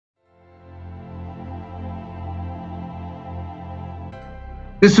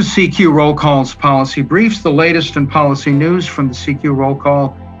This is CQ Roll Call's Policy Briefs, the latest in policy news from the CQ Roll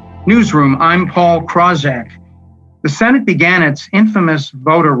Call newsroom. I'm Paul Krawzak. The Senate began its infamous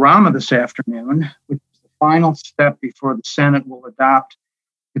vote-a-rama this afternoon, which is the final step before the Senate will adopt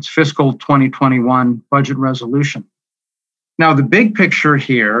its fiscal 2021 budget resolution. Now, the big picture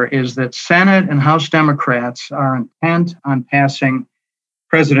here is that Senate and House Democrats are intent on passing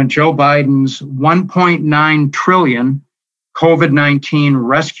President Joe Biden's $1.9 trillion COVID-19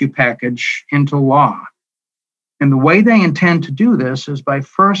 rescue package into law. And the way they intend to do this is by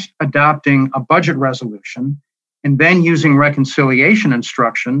first adopting a budget resolution and then using reconciliation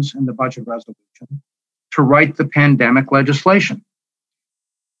instructions in the budget resolution to write the pandemic legislation.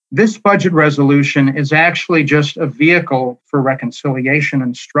 This budget resolution is actually just a vehicle for reconciliation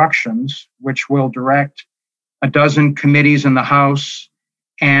instructions, which will direct a dozen committees in the House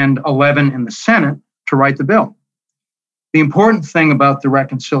and 11 in the Senate to write the bill. The important thing about the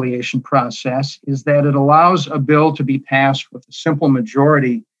reconciliation process is that it allows a bill to be passed with a simple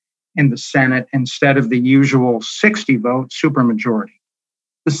majority in the Senate instead of the usual 60-vote supermajority.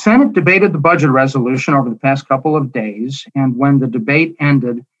 The Senate debated the budget resolution over the past couple of days, and when the debate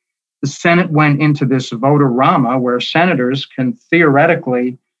ended, the Senate went into this vote-a-rama where senators can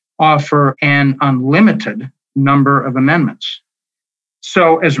theoretically offer an unlimited number of amendments.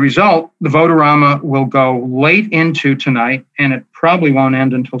 So as a result, the vote-a-rama will go late into tonight, and it probably won't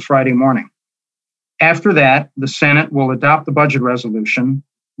end until Friday morning. After that, the Senate will adopt the budget resolution,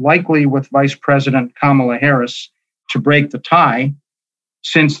 likely with Vice President Kamala Harris to break the tie,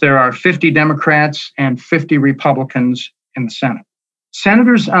 since there are 50 Democrats and 50 Republicans in the Senate.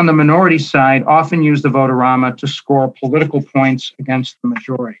 Senators on the minority side often use the vote-a-rama to score political points against the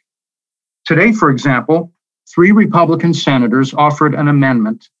majority. Today, for example, 3 Republican senators offered an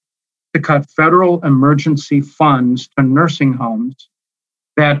amendment to cut federal emergency funds to nursing homes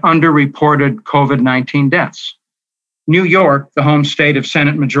that underreported COVID-19 deaths. New York, the home state of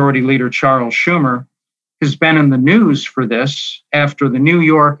Senate Majority Leader Charles Schumer, has been in the news for this after the New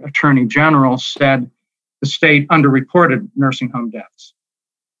York Attorney General said the state underreported nursing home deaths.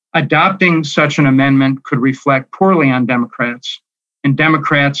 Adopting such an amendment could reflect poorly on Democrats, and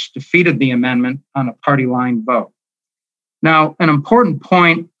Democrats defeated the amendment on a party line vote. Now, an important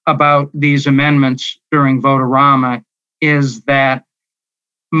point about these amendments during vote-a-rama is that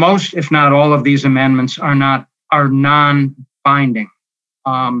most, if not all, of these amendments are non-binding.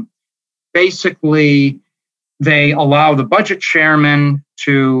 Basically, they allow the budget chairman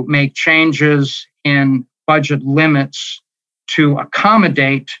to make changes in budget limits to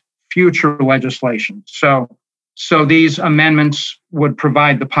accommodate future legislation. So these amendments would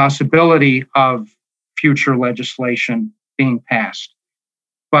provide the possibility of future legislation being passed.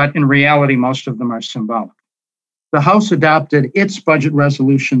 But in reality, most of them are symbolic. The House adopted its budget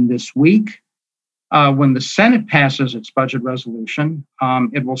resolution this week. When the Senate passes its budget resolution,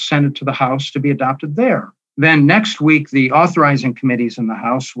 it will send it to the House to be adopted there. Then next week, the authorizing committees in the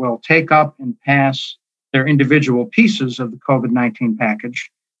House will take up and pass their individual pieces of the COVID-19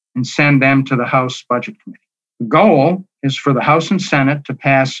 package and send them to the House Budget Committee. The goal is for the House and Senate to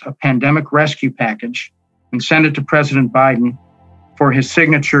pass a pandemic rescue package and send it to President Biden for his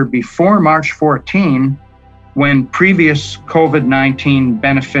signature before March 14, when previous COVID-19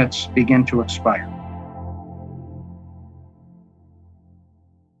 benefits begin to expire.